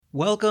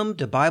Welcome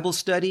to Bible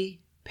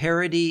Study,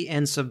 Parody,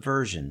 and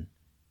Subversion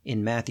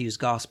in Matthew's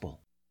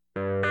Gospel.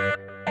 In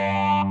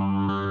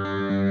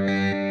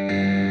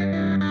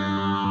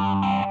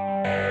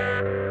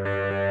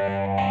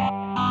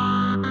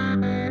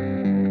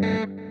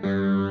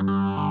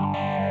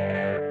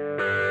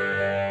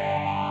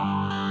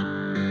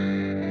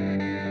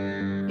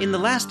the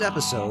last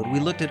episode, we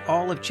looked at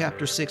all of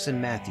chapter 6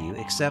 in Matthew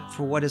except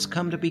for what has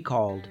come to be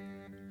called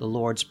the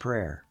Lord's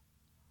Prayer.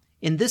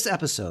 In this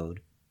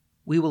episode,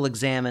 we will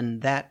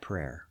examine that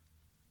prayer.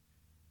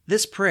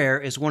 This prayer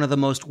is one of the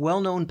most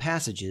well-known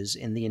passages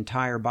in the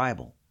entire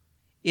Bible.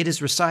 It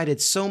is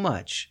recited so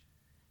much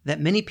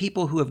that many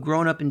people who have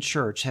grown up in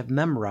church have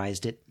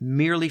memorized it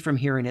merely from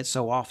hearing it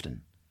so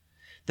often.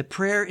 The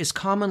prayer is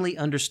commonly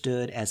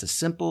understood as a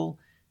simple,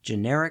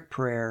 generic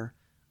prayer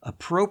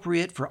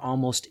appropriate for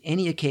almost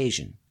any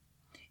occasion.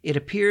 It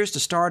appears to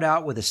start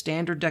out with a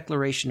standard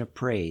declaration of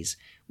praise,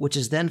 which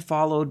is then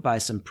followed by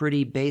some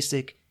pretty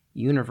basic,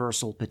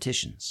 universal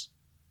petitions.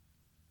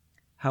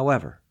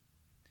 However,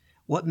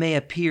 what may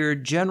appear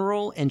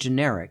general and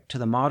generic to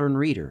the modern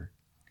reader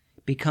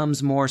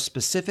becomes more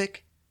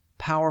specific,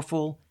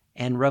 powerful,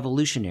 and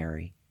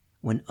revolutionary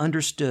when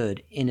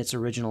understood in its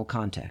original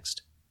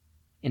context.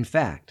 In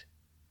fact,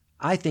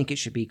 I think it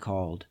should be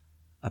called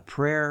a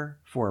prayer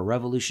for a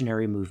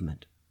revolutionary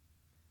movement.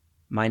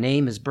 My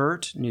name is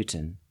Bert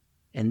Newton,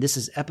 and this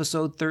is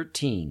episode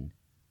 13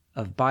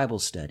 of Bible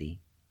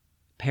Study,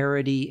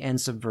 Parody,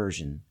 and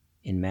Subversion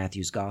in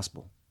Matthew's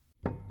Gospel.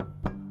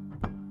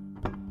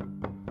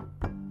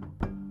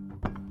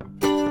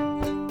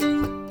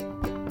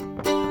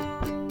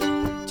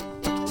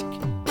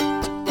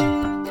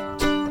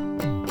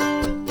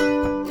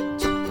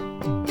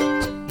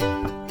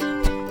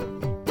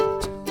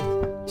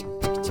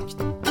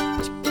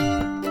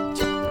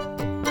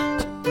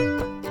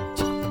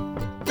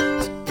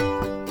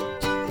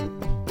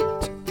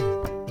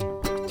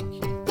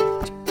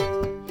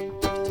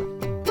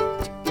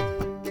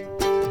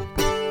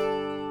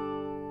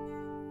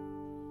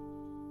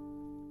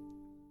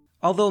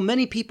 Although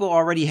many people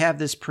already have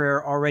this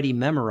prayer already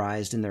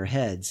memorized in their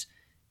heads,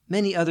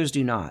 many others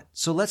do not.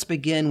 So let's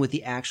begin with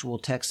the actual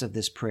text of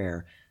this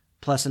prayer,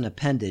 plus an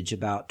appendage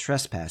about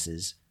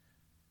trespasses,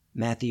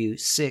 Matthew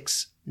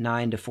 6,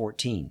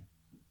 9-14.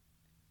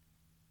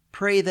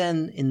 Pray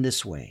then in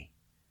this way: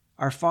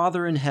 Our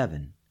Father in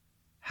heaven,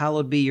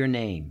 hallowed be your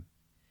name.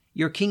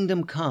 Your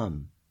kingdom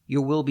come,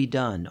 your will be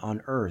done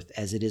on earth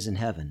as it is in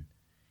heaven.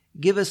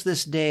 Give us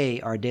this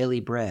day our daily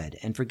bread,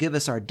 and forgive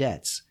us our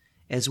debts,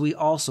 as we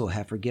also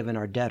have forgiven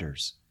our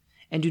debtors.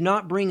 And do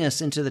not bring us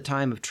into the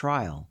time of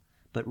trial,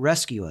 but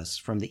rescue us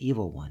from the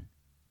evil one.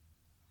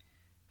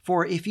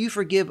 For if you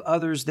forgive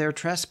others their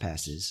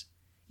trespasses,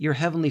 your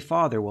heavenly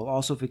Father will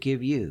also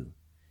forgive you.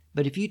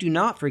 But if you do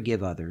not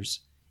forgive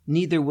others,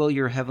 neither will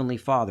your heavenly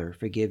Father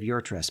forgive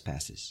your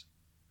trespasses.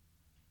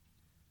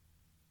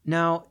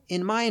 Now,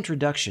 in my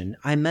introduction,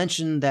 I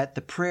mentioned that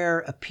the prayer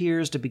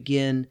appears to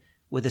begin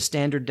with a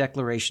standard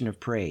declaration of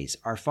praise: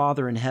 Our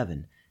Father in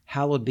heaven,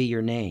 hallowed be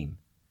your name.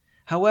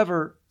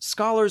 However,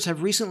 scholars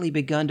have recently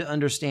begun to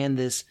understand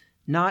this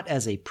not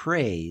as a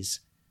praise,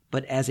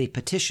 but as a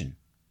petition.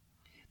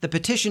 The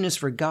petition is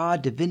for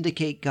God to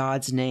vindicate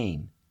God's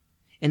name.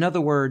 In other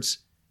words,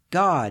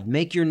 God,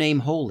 make your name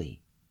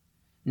holy.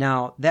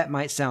 Now, that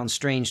might sound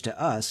strange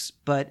to us,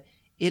 but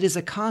it is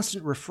a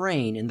constant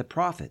refrain in the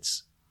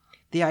prophets.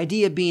 The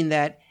idea being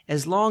that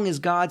as long as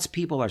God's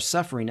people are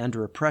suffering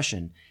under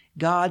oppression,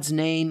 God's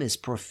name is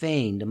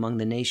profaned among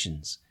the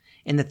nations,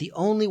 and that the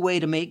only way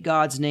to make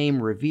God's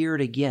name revered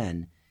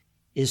again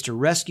is to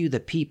rescue the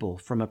people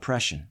from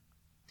oppression.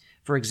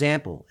 For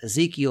example,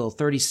 Ezekiel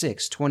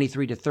 36,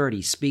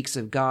 23-30 speaks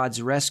of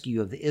God's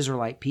rescue of the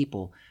Israelite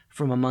people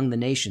from among the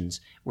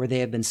nations where they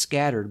have been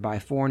scattered by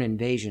foreign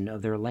invasion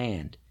of their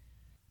land.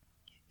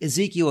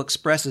 Ezekiel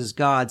expresses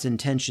God's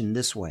intention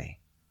this way: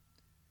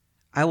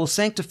 I will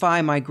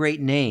sanctify my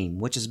great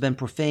name, which has been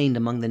profaned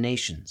among the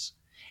nations.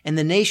 And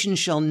the nations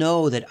shall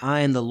know that I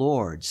am the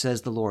Lord,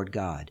 says the Lord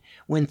God,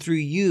 when through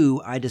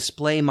you I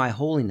display my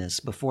holiness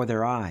before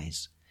their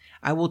eyes.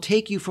 I will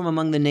take you from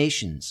among the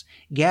nations,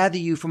 gather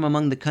you from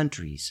among the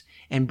countries,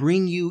 and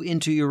bring you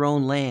into your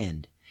own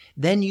land.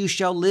 Then you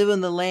shall live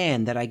in the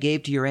land that I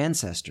gave to your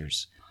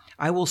ancestors.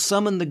 I will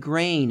summon the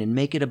grain and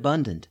make it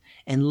abundant,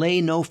 and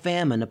lay no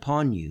famine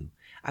upon you.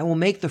 I will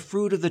make the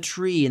fruit of the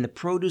tree and the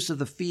produce of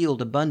the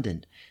field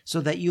abundant,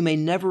 so that you may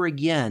never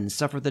again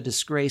suffer the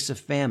disgrace of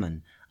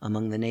famine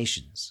among the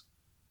nations.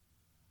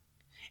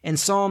 And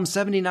Psalm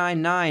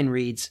 79:9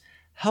 reads,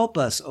 Help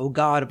us, O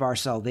God of our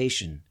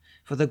salvation,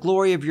 for the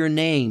glory of your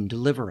name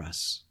deliver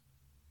us.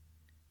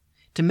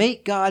 To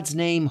make God's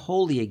name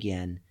holy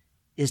again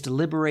is to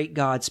liberate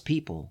God's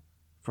people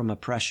from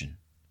oppression.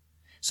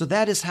 So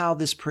that is how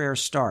this prayer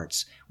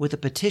starts, with a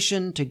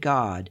petition to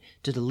God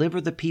to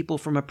deliver the people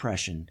from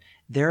oppression,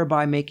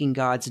 thereby making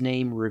God's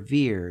name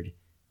revered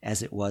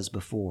as it was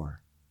before.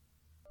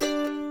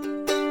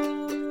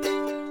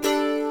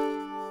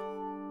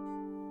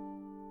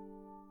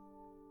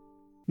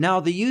 Now,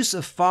 the use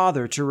of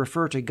father to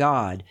refer to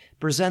God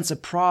presents a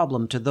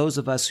problem to those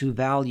of us who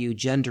value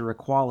gender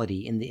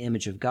equality in the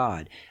image of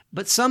God.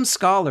 But some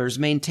scholars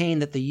maintain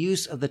that the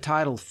use of the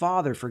title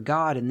father for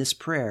God in this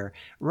prayer,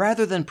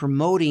 rather than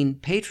promoting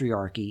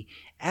patriarchy,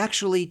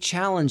 actually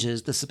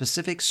challenges the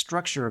specific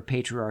structure of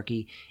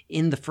patriarchy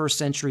in the first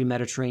century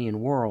Mediterranean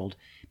world,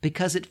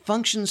 because it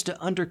functions to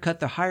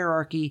undercut the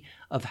hierarchy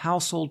of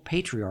household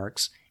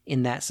patriarchs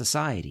in that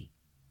society.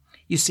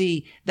 You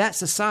see, that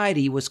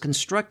society was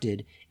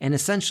constructed and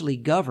essentially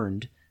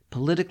governed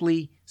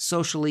politically,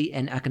 socially,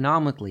 and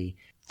economically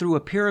through a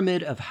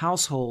pyramid of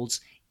households,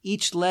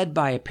 each led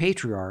by a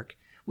patriarch,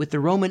 with the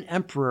Roman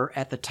emperor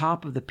at the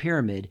top of the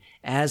pyramid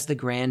as the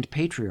grand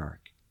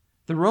patriarch.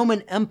 The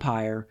Roman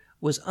Empire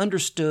was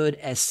understood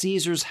as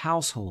Caesar's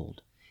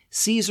household.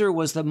 Caesar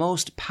was the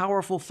most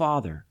powerful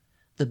father,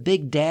 the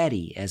big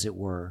daddy, as it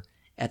were,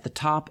 at the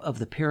top of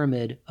the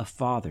pyramid of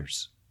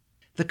fathers.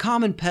 The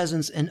common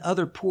peasants and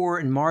other poor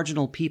and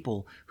marginal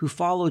people who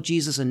follow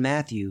Jesus in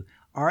Matthew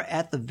are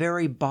at the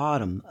very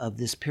bottom of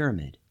this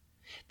pyramid.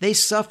 They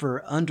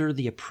suffer under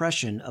the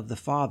oppression of the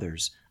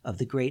fathers of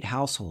the great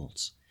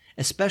households,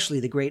 especially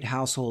the great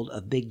household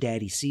of Big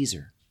Daddy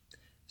Caesar.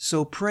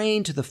 So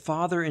praying to the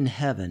Father in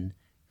heaven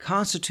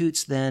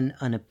constitutes then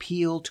an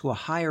appeal to a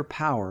higher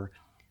power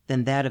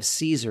than that of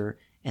Caesar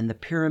and the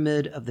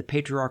pyramid of the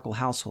patriarchal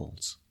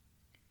households.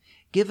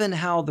 Given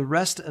how the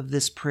rest of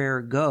this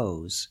prayer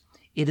goes,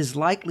 it is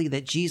likely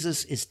that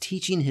Jesus is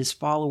teaching his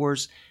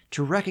followers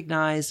to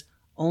recognize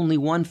only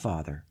one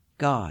Father,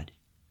 God.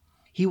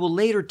 He will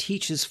later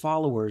teach his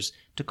followers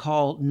to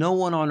call no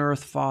one on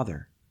earth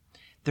Father.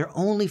 Their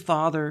only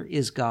Father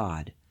is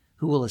God,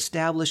 who will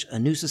establish a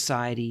new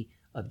society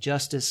of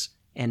justice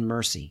and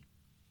mercy.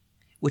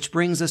 Which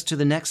brings us to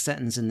the next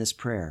sentence in this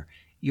prayer: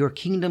 Your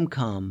kingdom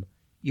come,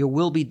 your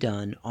will be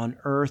done on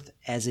earth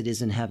as it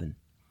is in heaven.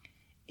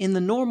 In the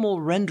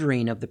normal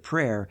rendering of the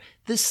prayer,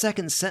 this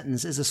second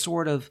sentence is a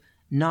sort of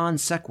non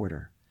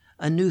sequitur,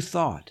 a new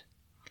thought.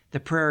 The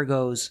prayer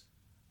goes,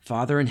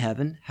 Father in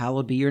heaven,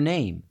 hallowed be your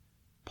name.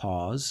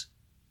 Pause.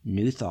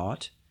 New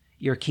thought.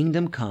 Your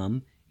kingdom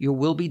come, your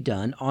will be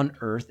done on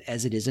earth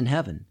as it is in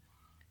heaven.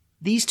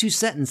 These two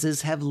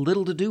sentences have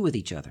little to do with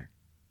each other.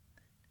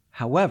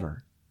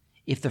 However,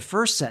 if the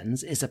first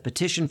sentence is a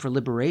petition for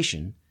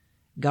liberation,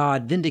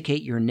 God,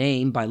 vindicate your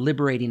name by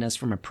liberating us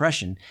from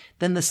oppression,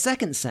 then the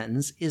second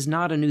sentence is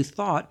not a new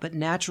thought, but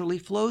naturally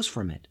flows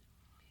from it.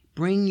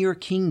 Bring your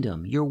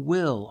kingdom, your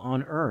will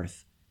on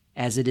earth,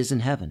 as it is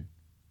in heaven.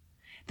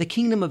 The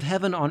kingdom of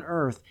heaven on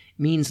earth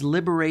means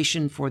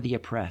liberation for the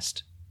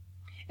oppressed.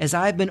 As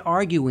I've been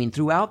arguing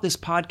throughout this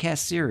podcast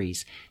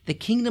series, the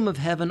kingdom of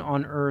heaven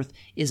on earth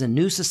is a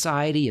new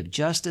society of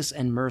justice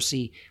and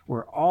mercy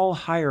where all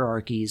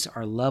hierarchies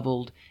are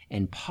leveled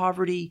and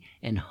poverty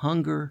and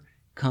hunger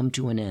come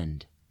to an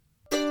end.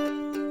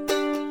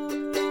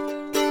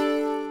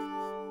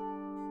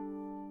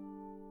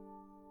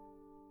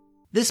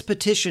 This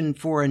petition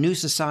for a new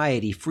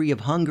society free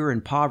of hunger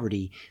and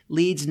poverty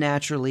leads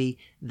naturally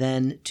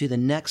then to the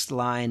next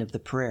line of the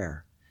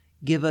prayer: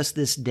 Give us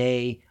this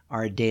day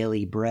our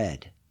daily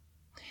bread.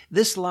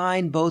 This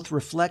line both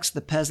reflects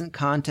the peasant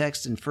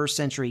context in first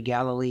century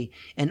Galilee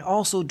and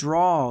also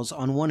draws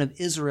on one of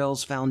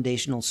Israel's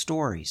foundational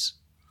stories.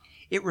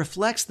 It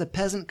reflects the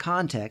peasant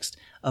context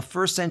of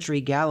first century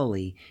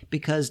Galilee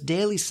because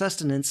daily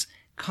sustenance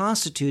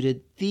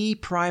constituted the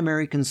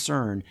primary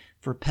concern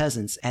for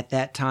peasants at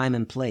that time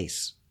and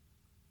place.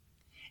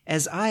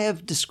 As I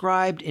have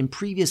described in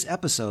previous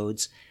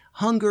episodes,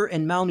 hunger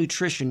and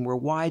malnutrition were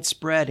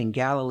widespread in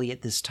Galilee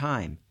at this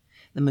time.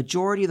 The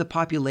majority of the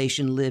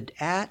population lived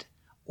at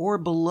or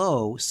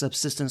below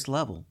subsistence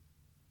level.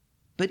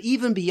 But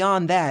even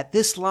beyond that,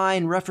 this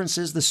line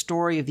references the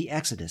story of the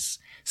Exodus,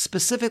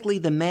 specifically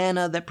the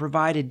manna that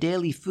provided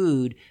daily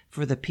food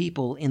for the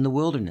people in the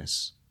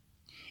wilderness.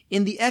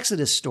 In the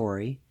Exodus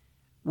story,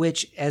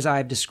 which, as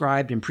I've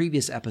described in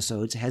previous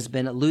episodes, has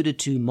been alluded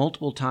to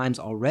multiple times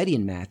already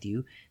in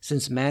Matthew,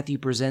 since Matthew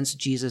presents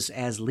Jesus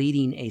as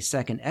leading a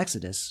second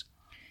Exodus,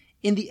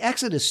 in the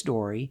Exodus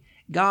story,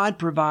 God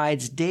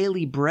provides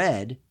daily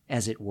bread,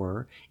 as it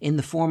were, in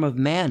the form of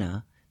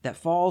manna that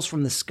falls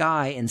from the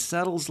sky and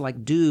settles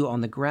like dew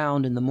on the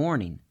ground in the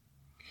morning.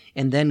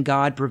 And then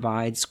God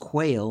provides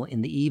quail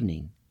in the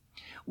evening.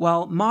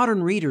 While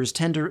modern readers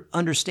tend to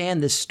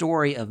understand this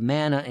story of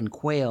manna and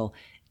quail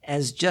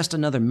as just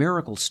another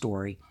miracle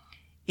story,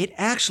 it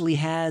actually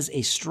has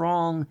a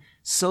strong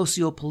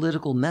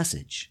socio-political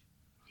message.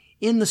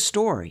 In the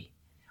story,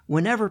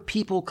 whenever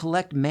people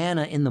collect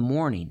manna in the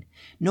morning,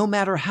 no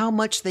matter how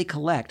much they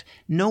collect,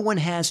 no one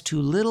has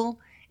too little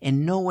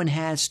and no one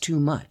has too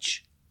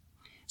much.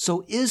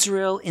 So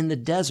Israel in the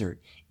desert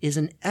is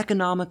an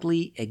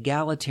economically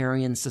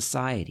egalitarian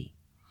society.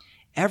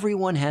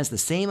 Everyone has the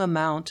same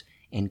amount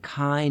and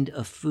kind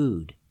of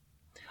food.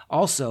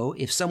 Also,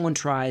 if someone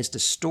tries to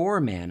store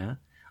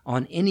manna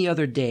on any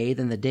other day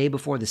than the day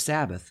before the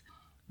Sabbath,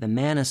 the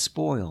manna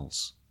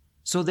spoils.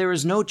 So there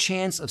is no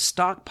chance of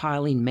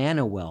stockpiling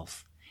manna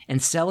wealth,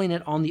 and selling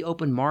it on the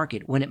open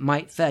market when it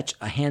might fetch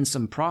a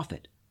handsome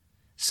profit,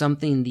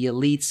 something the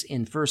elites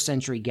in first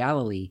century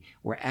Galilee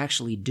were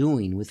actually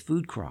doing with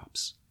food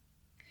crops.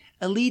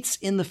 Elites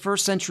in the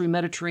first century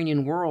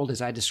Mediterranean world,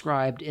 as I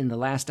described in the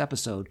last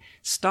episode,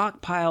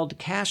 stockpiled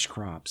cash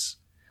crops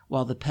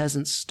while the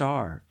peasants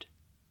starved.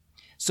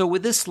 So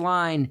with this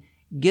line,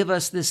 "Give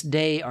us this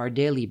day our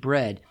daily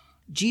bread,"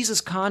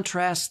 Jesus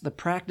contrasts the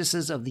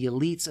practices of the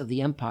elites of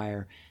the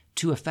empire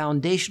to a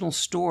foundational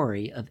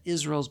story of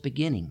Israel's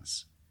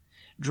beginnings,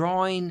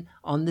 drawing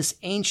on this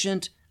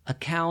ancient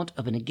account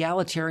of an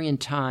egalitarian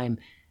time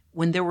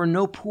when there were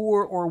no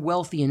poor or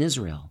wealthy in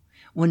Israel,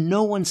 when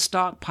no one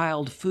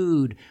stockpiled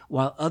food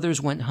while others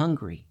went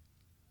hungry,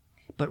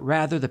 but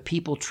rather the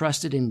people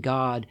trusted in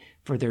God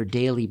for their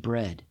daily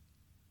bread.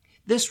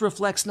 This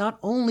reflects not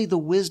only the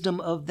wisdom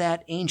of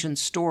that ancient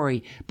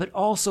story, but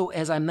also,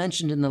 as I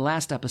mentioned in the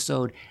last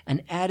episode,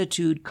 an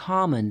attitude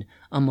common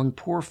among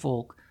poor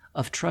folk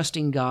of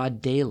trusting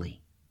God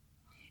daily.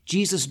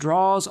 Jesus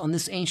draws on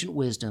this ancient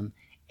wisdom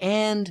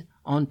and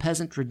on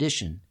peasant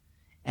tradition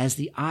as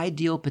the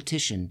ideal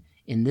petition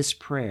in this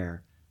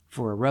prayer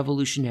for a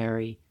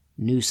revolutionary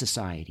new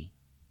society.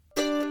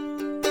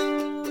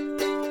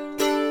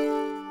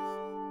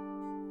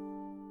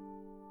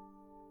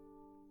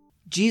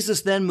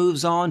 Jesus then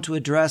moves on to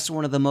address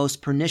one of the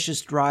most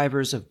pernicious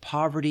drivers of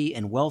poverty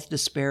and wealth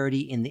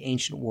disparity in the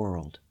ancient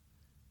world: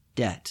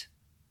 debt.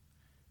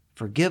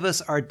 Forgive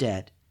us our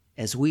debt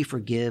as we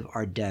forgive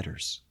our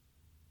debtors.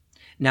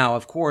 Now,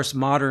 of course,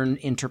 modern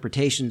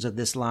interpretations of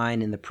this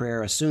line in the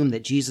prayer assume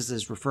that Jesus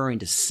is referring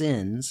to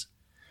sins,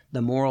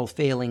 the moral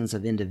failings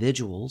of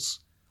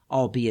individuals,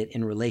 albeit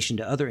in relation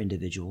to other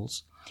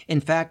individuals.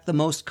 In fact, the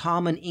most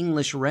common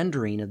English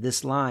rendering of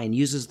this line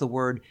uses the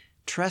word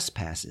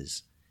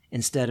trespasses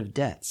instead of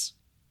debts.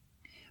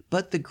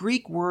 But the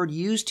Greek word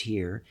used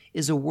here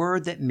is a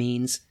word that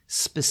means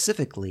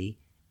specifically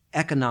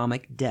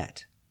economic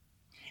debt.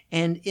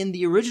 And in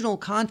the original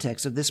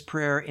context of this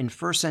prayer in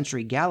first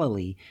century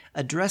Galilee,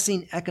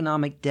 addressing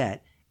economic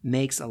debt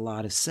makes a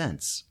lot of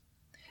sense.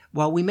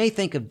 While we may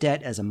think of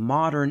debt as a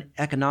modern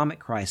economic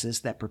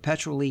crisis that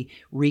perpetually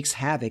wreaks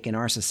havoc in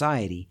our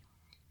society,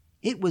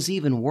 it was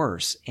even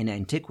worse in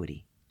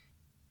antiquity.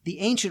 The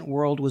ancient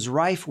world was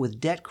rife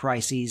with debt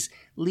crises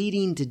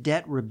leading to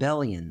debt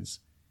rebellions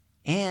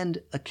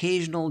and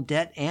occasional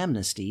debt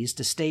amnesties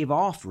to stave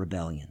off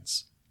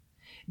rebellions.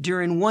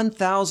 During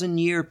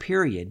 1,000-year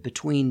period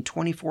between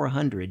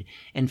 2400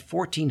 and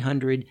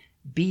 1400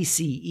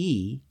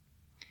 BCE,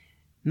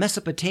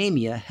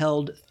 Mesopotamia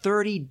held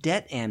 30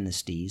 debt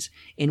amnesties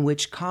in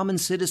which common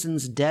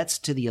citizens' debts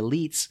to the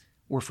elites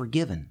were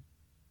forgiven.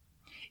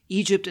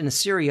 Egypt and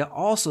Assyria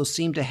also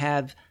seem to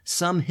have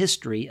some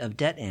history of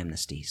debt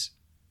amnesties.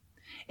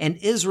 And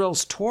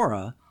Israel's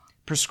Torah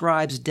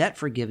prescribes debt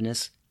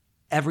forgiveness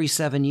every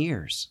 7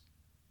 years.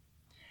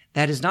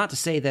 That is not to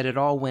say that it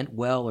all went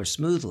well or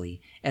smoothly.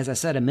 As I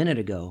said a minute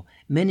ago,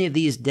 many of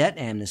these debt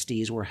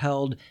amnesties were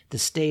held to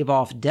stave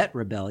off debt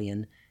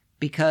rebellion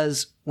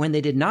because when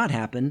they did not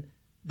happen,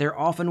 there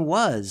often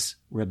was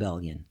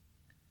rebellion.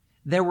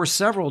 There were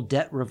several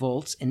debt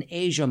revolts in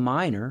Asia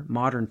Minor,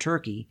 modern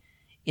Turkey,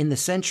 in the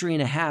century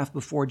and a half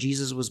before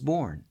Jesus was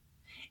born.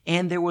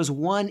 And there was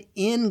one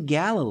in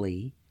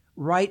Galilee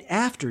right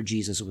after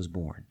Jesus was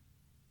born.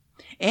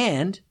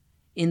 And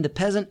in the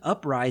peasant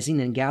uprising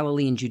in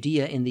Galilee and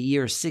Judea in the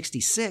year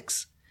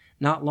 66,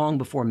 not long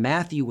before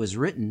Matthew was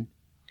written,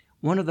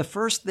 one of the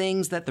first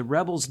things that the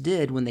rebels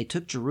did when they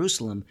took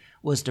Jerusalem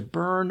was to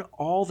burn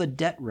all the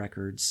debt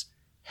records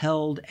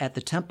held at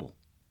the temple,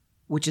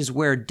 which is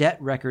where debt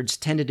records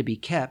tended to be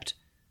kept,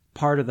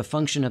 part of the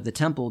function of the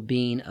temple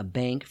being a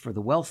bank for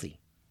the wealthy.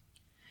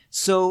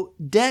 So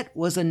debt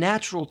was a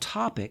natural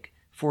topic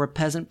for a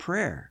peasant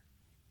prayer.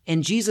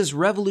 And Jesus'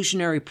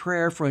 revolutionary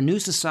prayer for a new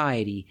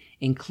society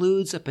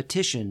includes a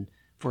petition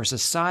for a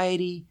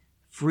society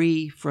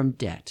free from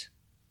debt.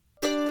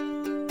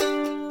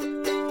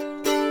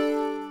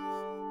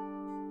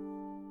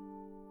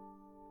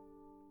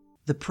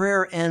 The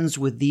prayer ends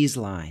with these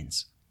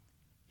lines: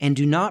 "And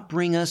do not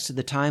bring us to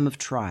the time of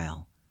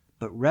trial,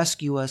 but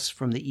rescue us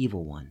from the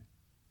evil one."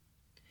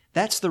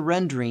 That's the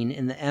rendering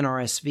in the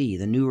NRSV,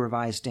 the New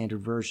Revised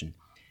Standard Version.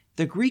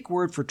 The Greek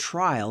word for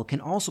trial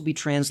can also be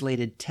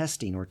translated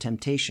testing or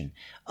temptation.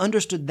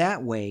 Understood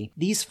that way,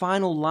 these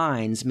final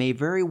lines may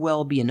very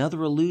well be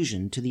another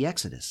allusion to the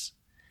Exodus.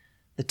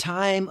 The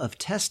time of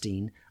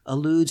testing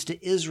alludes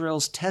to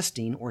Israel's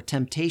testing or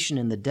temptation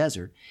in the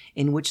desert,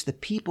 in which the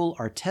people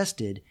are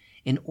tested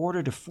in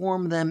order to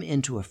form them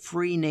into a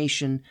free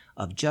nation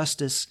of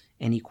justice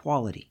and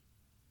equality.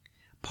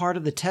 Part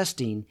of the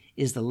testing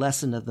is the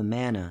lesson of the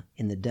manna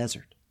in the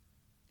desert.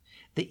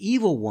 The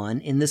evil one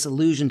in this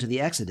allusion to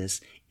the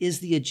Exodus is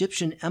the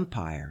Egyptian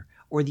empire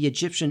or the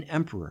Egyptian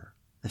emperor,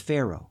 the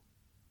Pharaoh,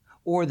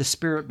 or the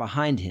spirit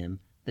behind him,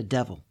 the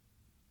devil.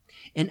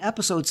 In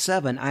episode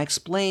 7, I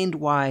explained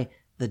why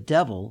the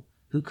devil,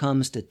 who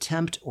comes to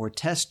tempt or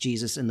test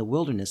Jesus in the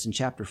wilderness in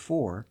chapter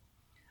 4,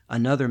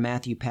 another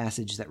Matthew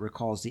passage that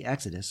recalls the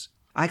Exodus,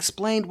 I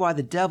explained why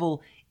the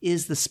devil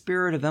is the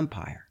spirit of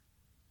empire.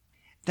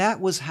 That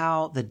was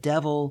how the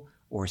devil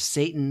or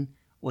Satan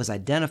was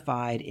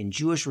identified in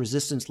Jewish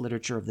resistance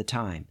literature of the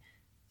time.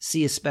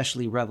 See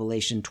especially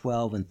Revelation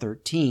 12 and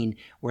 13,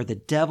 where the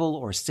devil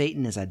or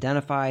Satan is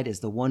identified as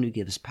the one who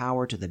gives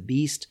power to the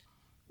beast,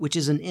 which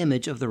is an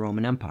image of the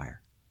Roman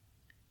Empire.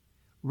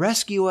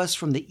 Rescue us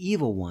from the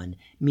evil one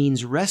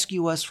means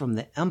rescue us from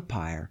the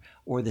empire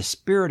or the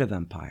spirit of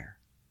empire.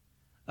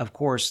 Of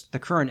course, the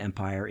current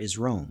empire is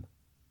Rome.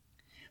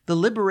 The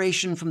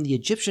liberation from the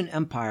Egyptian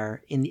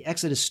empire in the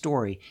Exodus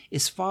story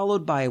is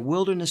followed by a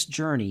wilderness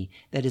journey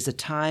that is a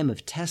time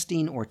of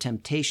testing or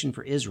temptation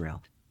for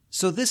Israel.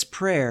 So this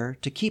prayer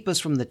to keep us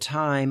from the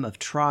time of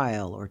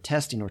trial or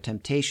testing or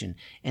temptation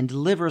and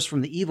deliver us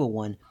from the evil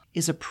one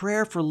is a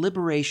prayer for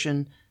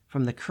liberation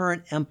from the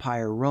current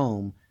empire,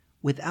 Rome,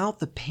 without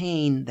the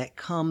pain that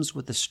comes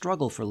with the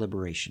struggle for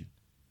liberation.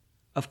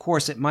 Of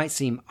course, it might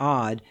seem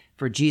odd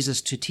for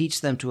Jesus to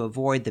teach them to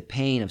avoid the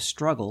pain of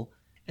struggle,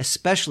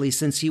 especially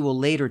since he will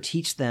later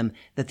teach them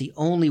that the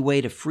only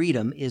way to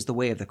freedom is the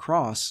way of the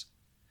cross.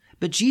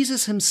 But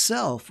Jesus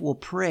himself will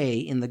pray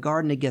in the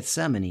Garden of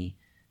Gethsemane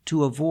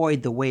to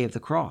avoid the way of the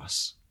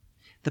cross.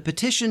 The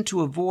petition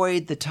to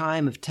avoid the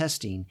time of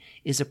testing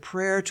is a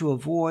prayer to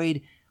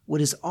avoid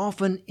what is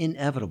often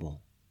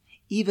inevitable,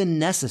 even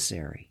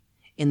necessary,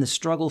 in the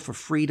struggle for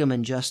freedom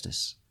and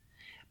justice.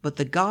 But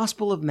the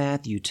Gospel of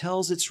Matthew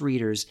tells its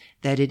readers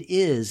that it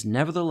is,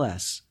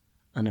 nevertheless,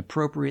 an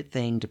appropriate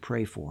thing to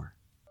pray for.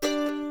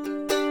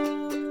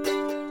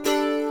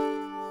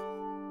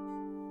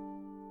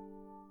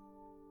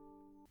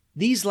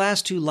 These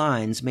last two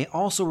lines may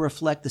also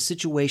reflect the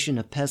situation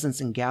of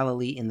peasants in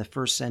Galilee in the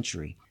first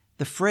century.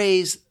 The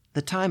phrase,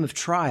 the time of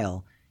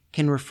trial,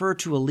 can refer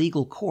to a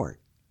legal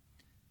court.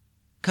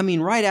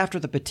 Coming right after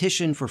the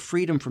petition for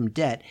freedom from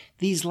debt,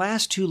 these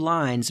last two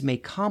lines may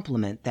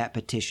complement that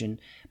petition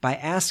by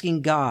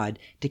asking God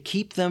to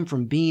keep them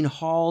from being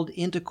hauled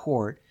into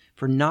court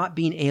for not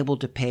being able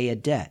to pay a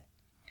debt.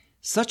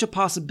 Such a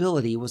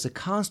possibility was a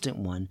constant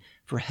one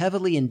for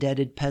heavily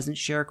indebted peasant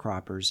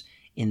sharecroppers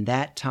in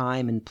that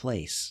time and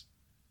place.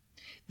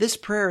 This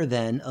prayer,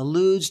 then,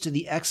 alludes to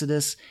the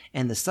Exodus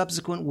and the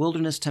subsequent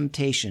wilderness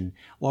temptation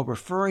while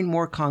referring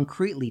more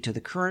concretely to the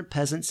current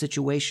peasant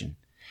situation.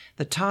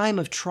 The time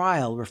of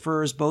trial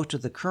refers both to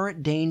the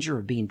current danger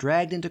of being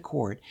dragged into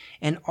court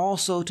and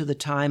also to the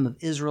time of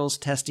Israel's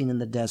testing in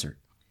the desert.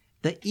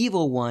 The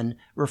evil one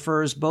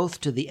refers both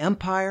to the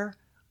empire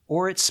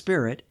or its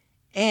spirit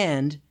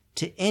and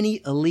to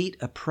any elite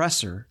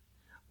oppressor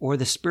or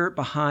the spirit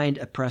behind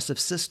oppressive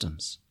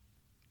systems.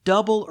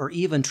 Double or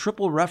even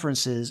triple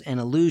references and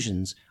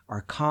allusions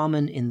are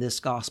common in this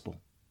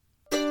gospel.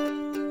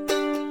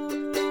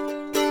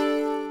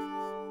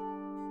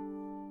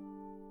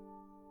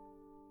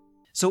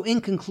 So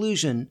in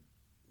conclusion,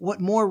 what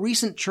more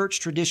recent church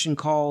tradition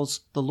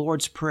calls the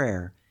Lord's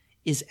Prayer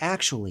is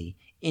actually,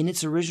 in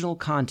its original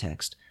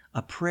context,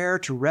 a prayer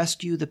to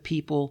rescue the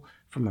people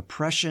from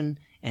oppression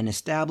and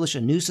establish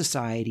a new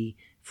society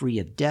free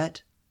of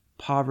debt,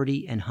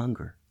 poverty, and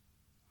hunger.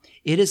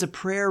 It is a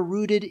prayer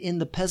rooted in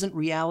the peasant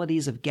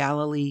realities of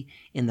Galilee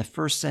in the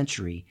first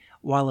century,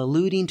 while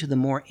alluding to the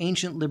more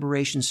ancient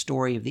liberation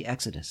story of the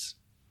Exodus.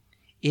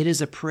 It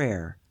is a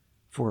prayer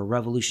for a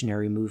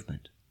revolutionary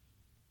movement.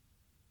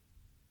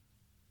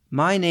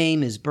 My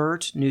name is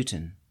Bert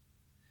Newton.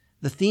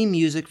 The theme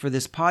music for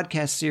this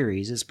podcast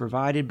series is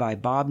provided by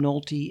Bob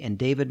Nolte and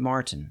David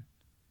Martin.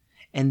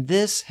 And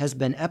this has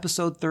been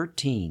episode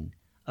 13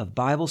 of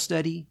Bible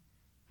Study,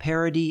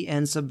 Parody,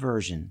 and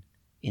Subversion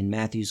in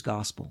Matthew's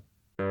Gospel.